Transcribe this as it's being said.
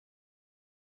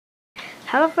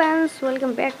Hello friends,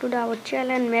 welcome back to our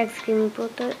channel max gaming pro.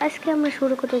 তো আজকে আমরা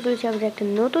শুরু করতে চলেছি আমাদের একটা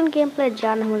নতুন গেম প্লে,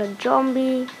 যার নাম হলো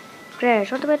জম্বি ক্র্যাশ,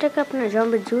 অথবা এটাকে আপনারা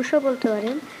জম্বি জুসও বলতে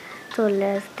পারেন। তো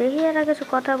লেটস দেখি। এর আগে কিছু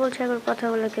কথা বলছি, একবার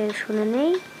কথাগুলোকে শুনে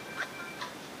নেই।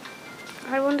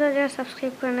 আর বন্ধুরা যারা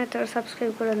সাবস্ক্রাইব করে নেয় তারা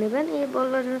সাবস্ক্রাইব করে নেবেন। এই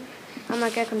বললো যে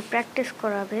আমাকে এখন প্র্যাকটিস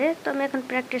করাবে, তো আমি এখন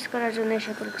প্র্যাকটিস করার জন্য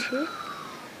এসে করছি।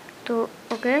 তো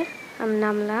ওকে, আমি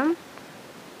নামলাম।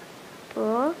 তো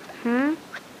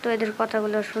তো এদের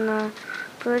কথাগুলো শোনা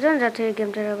প্রয়োজন যাতে এই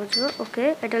গেমটা বুঝবো। ওকে,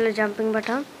 এটা হলো জাম্পিং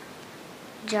বাটন,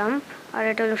 জাম্প, আর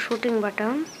এটা হলো শুটিং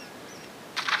বাটন।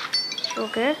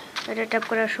 ওকে, এটা ট্যাপ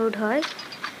করে শুট হয়,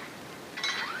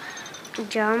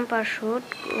 জাম্প আর শুট।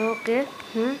 ওকে,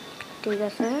 ঠিক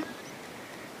আছে।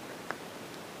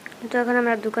 তো এখন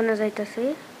আমরা দোকানে যাইতেছি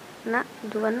না,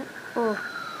 দোকানে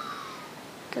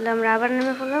তাহলে আমরা আবার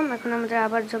নেমে পড়লাম। এখন আমাদের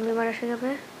আবার জম্বি মারা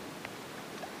শিখাবে।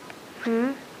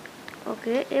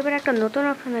 ওকে, এবার একটা নতুন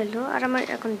অপশন এলো, আর আমার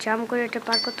এখন জাম্প করে এটা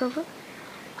পার করতে হবে।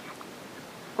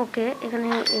 ওকে, এখানে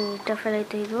এটা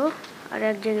ফেলাইতে হইব, আর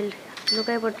এক জায়গায়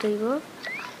লুকাই পড়তে হইব।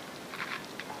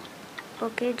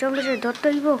 ওকে, জম্বিটা ধরতে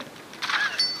হইব।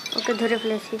 ওকে, ধরে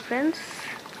ফেলেছি ফ্রেন্ডস।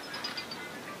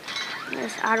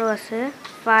 আরও আছে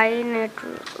ফাইন,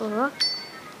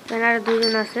 আর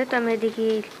দুজন আছে। তো আমি এদিকে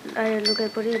লুকাই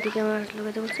পড়ি, এদিকে আমার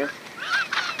লুকাইতে বলছে।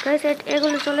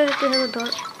 এগুলো চলে যেতে হবে।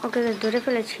 ওকে, ধরে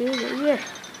ফেলেছি। ইয়ে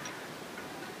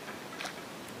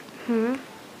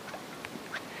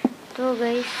তো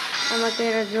গাইস, আমাকে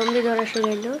এরা জম্বি ধরা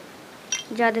শিখাইলো,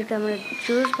 যাদেরকে আমরা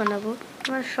জুস বানাবো।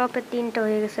 আমার শপে 3টা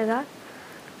হয়ে গেছে গা।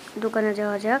 দোকানে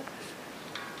যাওয়া যাক।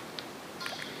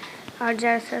 আর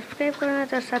যারা সাবস্ক্রাইব করে না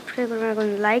তারা সাবস্ক্রাইব করবেন, এখন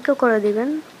লাইকও করে দিবেন,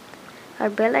 আর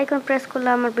বেল আইকন প্রেস করলে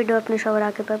আমার ভিডিও আপনি সবার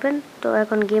আগে পাবেন। তো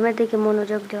এখন গেমের দিকে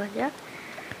মনোযোগ দেওয়া যাক।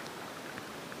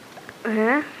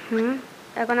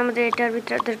 এখন আমাদের এটার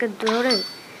ভিতরে ওদেরকে ধরে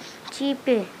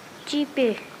চিপে চিপে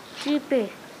চিপে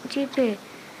চিপে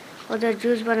ওদের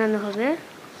জুস বানানো হবে।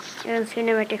 এখন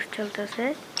সিনেম্যাটিক্স চলতেছে।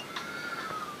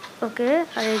 ওকে,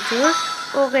 আর এই জুস।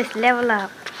 ওকে, লেভেল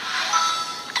আপ,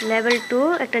 লেভেল 2।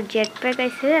 একটা জেট প্যাক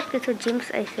আইছে, আর কিছু জিমস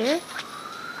আইছে।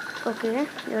 ওকে,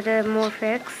 এটা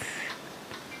মোরফ্যাক্স।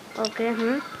 ওকে,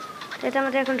 এটা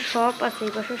আমাদের এখন শপ আছে,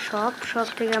 এই পাশে শপ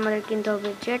থেকে আমাদের কিনতে হবে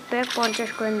জেট প্যাক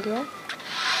 50 কয়েন দিয়ে।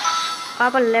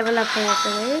 আবার লেভেল আপ হয়ে গেছে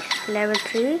গাইস, লেভেল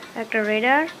 3। একটা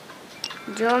রেডার,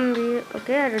 জম্বি,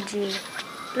 ওকে, আর জি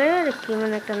প্লেয়ার কি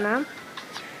মানে একটা নাম।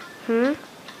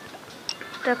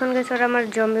 তো এখন গেছে ওরা আমার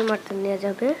জম্বি মারতে নিয়ে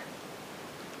যাবে।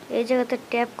 এই জায়গাতে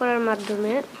ট্যাপ করার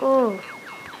মাধ্যমে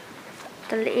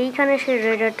তাহলে এইখানে সেই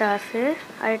রেডারটা আছে,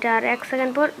 আর এটা আর 1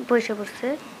 সেকেন্ড পর বসে পড়ছে।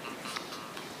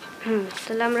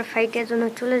 তাহলে আমরা ফাইটের জন্য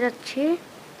চলে যাচ্ছি।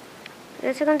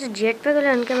 সেখানে যে জেট প্যাক হলে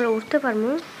এমনকি আমরা উঠতে পারবো।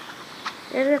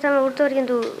 এর কাছে আমরা উঠতে পারি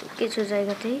কিন্তু কিছু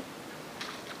জায়গাতেই।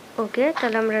 ওকে,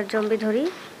 তাহলে আমরা জম্বি ধরি,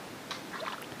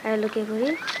 আর লুকিয়ে পড়ি।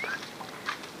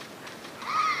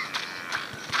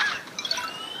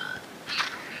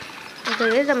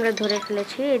 ওকে, আমরা ধরে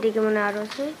ফেলেছি। এদিকে মনে আরও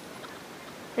আছে।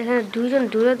 এখানে 2জন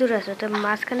দূরে দূরে আছে, তো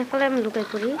মাঝখানে ফেলে আমি লুকাই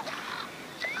পড়ি।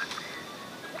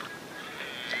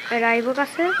 রাইবক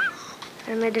আছে,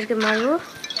 আর মেয়েদেরকে মারবো।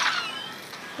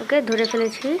 ওকে, ধরে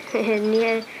ফেলেছি।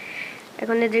 নিয়ে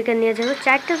এখন এদেরকে নিয়ে যাবো।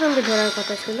 4টা জম্বি ধরার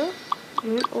কথা ছিল,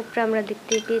 উপরে আমরা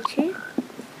দেখতে পেয়েছি।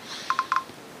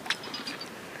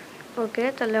 ওকে,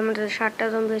 তাহলে আমাদের 7টা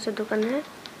জম্বি আছে দোকানে।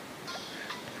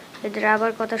 এদের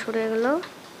আবার কথা শুরু হয়ে গেল।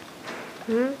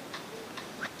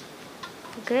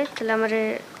 ওকে, তাহলে আমার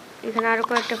এখানে আরও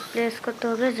কয়েকটা প্লেস করতে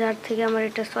হবে, যার থেকে আমার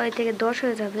এটা 6 থেকে 10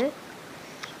 হয়ে যাবে।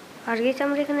 আর গেছে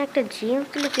আমরা এখানে একটা জিম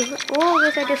তুলে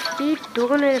গেছে একটা স্পিড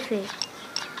দোকান হয়ে গেছে।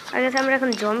 আর গেছে আমরা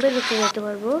এখন জম্বি লুকতে যেতে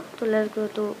পারবো। তো let's go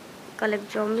to collect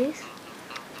zombies.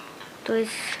 তো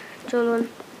চলুন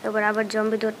এবার আবার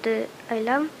জম্বি ধরতে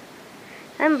আইলাম।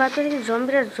 আমি ভাবতে দেখি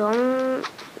জম্বিরা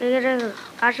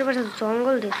আশেপাশে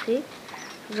জঙ্গল দেখছি।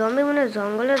 জম্বি মনে হয়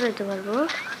জঙ্গলে যেতে পারবো।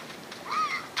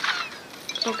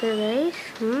 ওকে গাইস,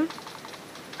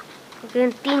 ওকে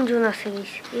 3 জন আছে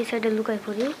গাইস। এই সাইডে লুকাই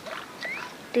পড়ি।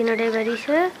 3টাই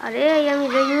বেরিয়েছে। আরে আমি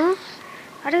যাইনি।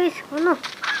 আরে গাইস,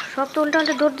 সব তো উল্টা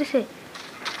উল্টা দৌড় দিছে।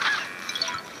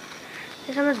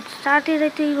 আমরা তাড়াতাড়ি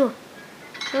যাইতে হইব,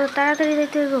 তাড়াতাড়ি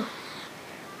যাইতে হইব,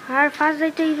 আর ফাস্ট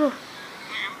যাইতে হইব।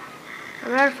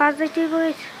 আমরা আর ফাস্ট যাইতে হইব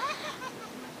গাইস।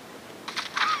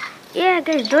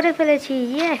 গাইস, ধরে ফেলেছি।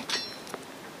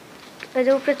 এই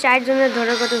যে উপরে 4 জনের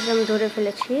ধরার কথা আমি ধরে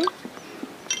ফেলেছি।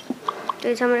 তো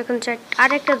এই যে আমার এখন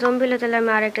আরেকটা জম্বি হলে তাহলে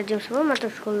আমি আরেকটা জিনিস পাবো। মাত্র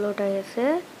 16টা গেছে।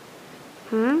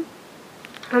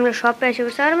 আমরা শপে এসে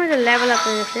গেছি, আর আমাদের লেভেল আপ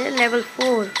হয়ে গেছে, লেভেল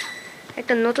 4।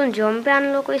 একটা নতুন জম্বি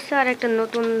আনলক হয়েছে, আর একটা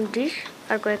নতুন ডিশ,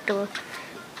 আর কয়েকটা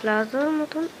প্লাজার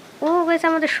মতন। ও গাইস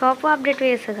আমাদের শপও আপডেট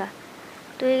হয়ে গেছে গা।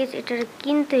 তো এটা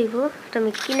কিনতে হইব, তো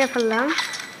আমি কিনে ফেললাম।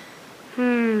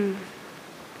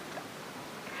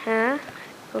 হ্যাঁ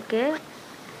ওকে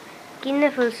কিনে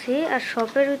ফেলছি। আর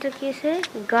শপের ভিতরে কি আছে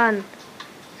গান,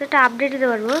 সেটা আপডেট দিতে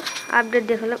পারবো। আপডেট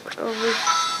দিয়ে ফেলাম।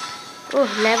 ও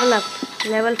লেভেল আপ,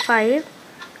 লেভেল 5।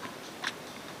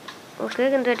 ওকে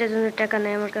কিন্তু এটার জন্য টাকা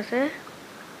নেই আমার কাছে।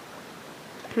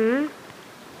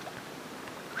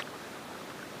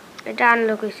 এটা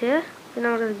আনলক হয়েছে কিন্তু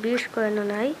আমার কাছে 20 কয়েনও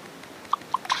নাই।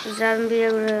 জাম্বি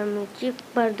আমি চিপ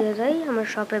বার দিয়ে যাই, আমার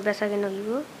শপে বেচা কিনে হইব।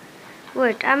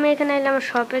 ওয়েট, আমি এখানে এলে আমার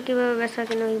শপে কীভাবে বেচা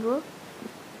কিনে হইব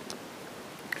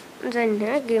জানি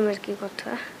না, গেমের কি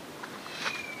কথা।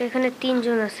 এখানে 3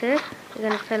 জন আছে,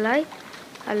 এখানে ফেলাই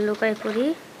আর লুকাই পড়ি।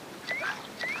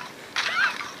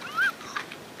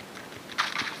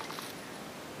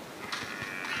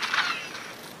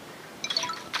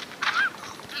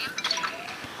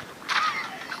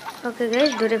 ওকে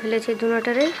গাইস ধরে ফেলেছি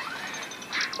দুটারে।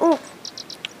 ও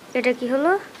এটা কি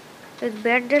হলো, এই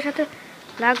ব্যাটদের সাথে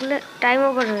লাগলে টাইম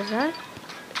ওভার হয়ে যায়,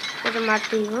 এটা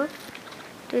মারতেই হোক।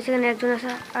 তো সেখানে একজন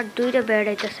আছে আর 2টা ব্যাট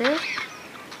আইতেছে।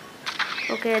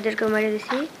 ওকে এদেরকে মারি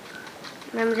দিছি।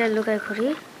 আমি যাই লুকাই করি।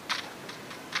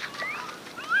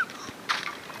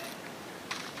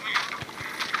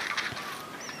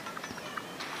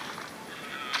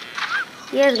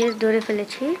 ইয়েস গেস ধরে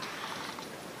ফেলেছি।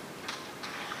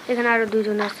 এখানে আরো 2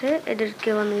 জন আছে,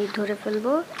 এদেরকেও আমি ধরে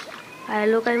ফেলবো আর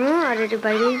লুকাইমু আর এটা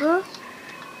বাইরে হইব।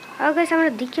 আর গাইস আমরা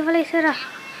দেখে ফেলাইছে এরা।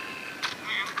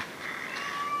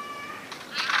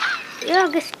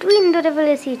 গেস টুইন ধরে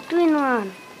ফেলেছি, টুইন 1।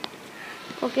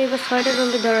 ওকে এবার 6টা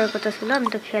জম্বি ধরার কথা ছিল, আমি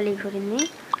তো খেয়ালই করিনি।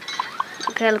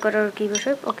 খেয়াল করার কি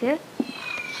বিষয়। ওকে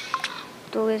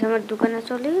তো গেস আমার দোকানে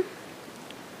চলি।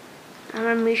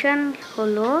 আমার মিশন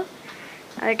হলো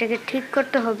আর এটাকে ঠিক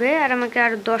করতে হবে, আর আমাকে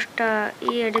আর 10টা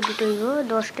এটা দিতে হইব,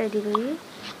 10টাই দিবই।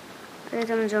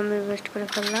 আমি জম্বি ওয়েস্ট করে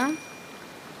ফেললাম।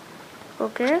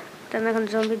 ওকে তো আমি এখন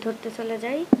জম্বি ধরতে চলে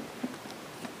যাই।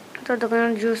 তো দোকানে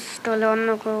জুস স্টলে অন্য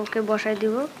কাউকে বসাই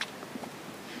দিব।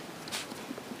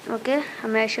 ওকে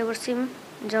আমি এসে পড়ছি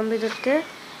জম্বি ধরতে।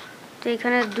 তো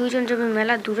এখানে 2 জন জম্বি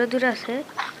মেলা দূরে দূরে আছে,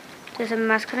 তো আমি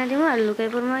মাঝখানে দিব আর লুকাই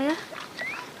পড়বো।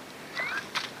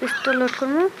 পিস্তল লোড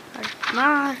করবো আর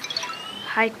মার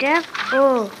হাই ট্যাপ। ও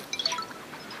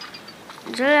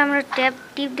যদি আমরা ট্যাপ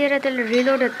টিপ দিয়ে তাহলে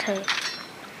রিলোডেড থাকে,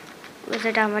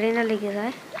 সেটা আমারই না লেগে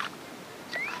যায়।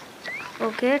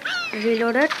 ওকে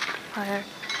reloaded fire,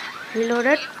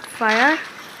 reloaded fire,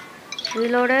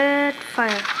 reloaded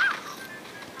fire.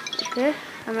 ওকে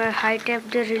আমরা হাই ট্যাপ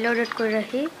দিয়ে রিলোডেড করে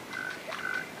রাখি।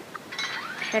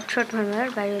 হেডশট মারবে আর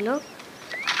বাইরে লোক,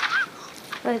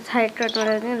 হেডশট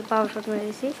মারা পাওয়ার শট মেরে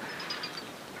দিয়েছি।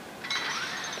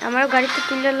 আমারও গাড়িতে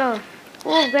তুলে লো।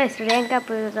 ও বেশ র্যাঙ্ক আপ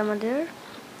হয়ে গেছে আমাদের।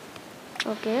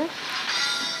 ওকে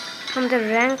আমাদের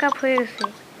র্যাঙ্ক আপ হয়ে গেছে।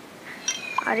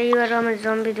 আর এইবারও আমার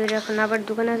জম্বি ধরে এখন আবার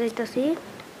দোকানে যাইতেছি।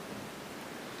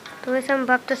 তো বেশ আমি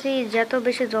ভাবতেছি যত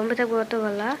বেশি জম্বি থাকবো অত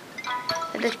ভালো।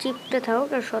 এটা চিপতে থাকুক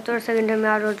আর 17 সেকেন্ডে আমি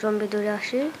আরও জম্বি ধরে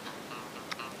আসি।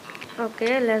 Okay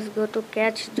let's go to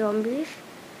catch zombies.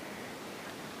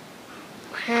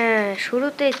 হ্যাঁ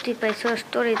শুরুতে একটি পাইছো,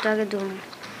 তোরই তো আগে ধুম।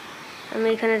 আমি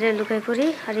এখানে যাই লুকাই পড়ি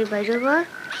আর এই বাইরে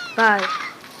বাই।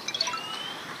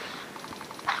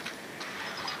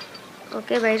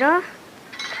 ওকে বাইর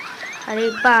আরে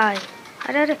বাই।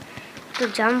 আরে আরে তো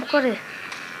জাম্প করে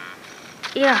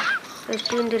ইয়া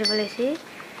টুইন ধরে ফেলেছি।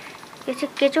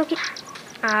 কেঁচো কি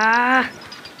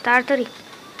তাড়াতাড়ি,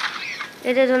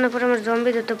 এদের জন্য পরে আমার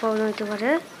জম্বি ধরতে প্রবলেম হতে পারে।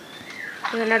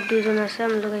 এখানে আর 2 জন আছে,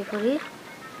 আমি লুকাই পড়ি।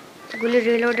 গুলি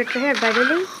রিলোডেড রেখে আর বাইরে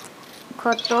নেই,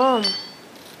 খতম।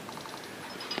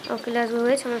 ওকে লেটস গো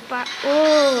গাইস আমার ও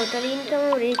তাহলে ইনকাম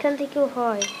আমার এইখান থেকেও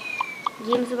হয়।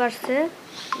 গেমস বাড়ছে।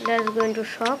 Let's go into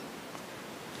shop.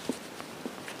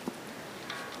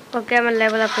 ওকে আমার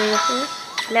লেভেল আপ হয়ে গেছে,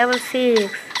 লেভেল 6।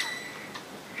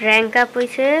 র্যাঙ্ক আপ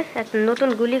হয়েছে, একটা নতুন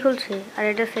গুলি খুলছে আর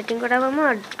এটা সেটিং করা পাবো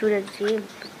আর দূরে জিম।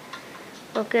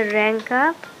 ওকে র্যাঙ্ক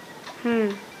আপ।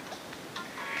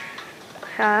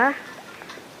 হ্যাঁ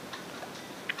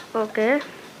ওকে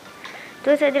তো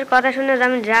এদের কথা শুনে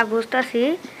আমি যা বুঝতেছি,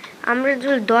 আমরা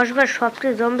যদি 10 বার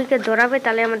সবচেয়ে জম্বিকে ধরাবে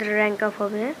তাহলে আমাদের র্যাঙ্ক আপ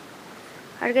হবে।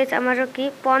 আর গাইস আমারও কি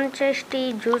 50টি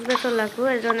জুস বেচা লাগবে,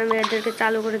 এর জন্য আমি এদেরকে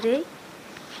চালু করে দিই।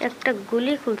 একটা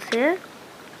গুলি খুলছে,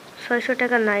 600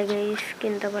 টাকা নাই গাইস,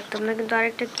 কিনতে পারতাম না। কিন্তু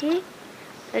আরেকটা কি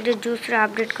এটা জুসটা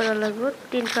আপডেট করা লাগবে,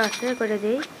 300 আছে করে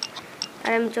দিই।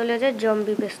 আর আমি চলে যাই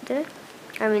জম্বি বেচতে,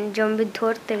 আমি জম্বি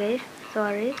ধরতে guys,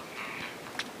 sorry.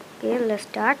 Okay let's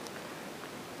start.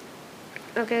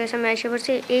 Okay guys আমি এসে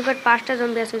পড়ছি। এইবার 5টা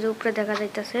জম্বি আছে যে উপরে দেখা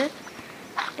যাইতেছে,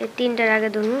 এই 3টার আগে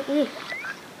ধরুন।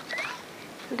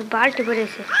 বাল্টি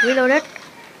পড়েছে। Reloaded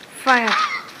fire,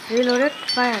 reloaded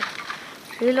fire,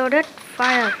 reloaded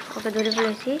fire. ওকে ধরে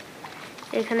ফেলেছি।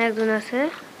 এখানে একজন আছে,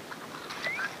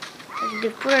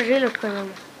 পুরো রিলোড করলাম।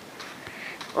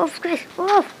 ওফ গাইস,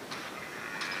 ওফ!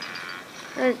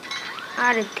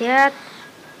 আরে ধ্যাত,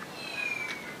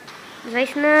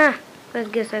 যাইস না।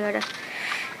 গেছে গাড়া,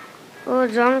 ও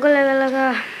জঙ্গলে গেল গা।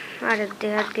 আরে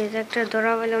ধ্যাত গেছে, একটা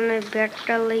ধরা পেলাম না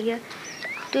ব্যাটটা লেগে।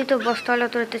 তুই তো বস্তাওয়ালা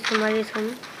তোর মারিয়েছ।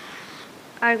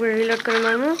 আরেকবার রিলোড করে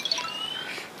মারবো,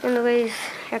 কিন্তু গাইস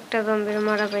একটা জম্বির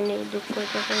মারা পাইনি, দুঃখ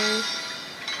করতে।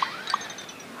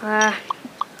 হ্যাঁ,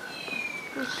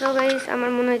 তো গাইস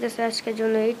আমার মনে হইতেছে আজকের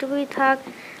জন্য এইটুকুই থাক।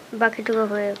 বাকিটুকু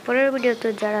হয়ে পরের ভিডিওতে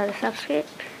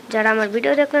যারা আমার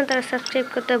ভিডিও দেখলেন তারা সাবস্ক্রাইব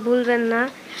করতে ভুলবেন না।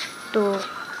 তো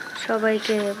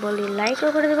সবাইকে বলি লাইকও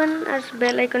করে দেবেন আর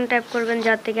বেল আইকন ট্যাপ করবেন,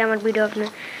 যার থেকে আমার ভিডিও আপনি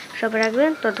সব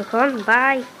রাখবেন। ততক্ষণ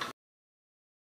বাই।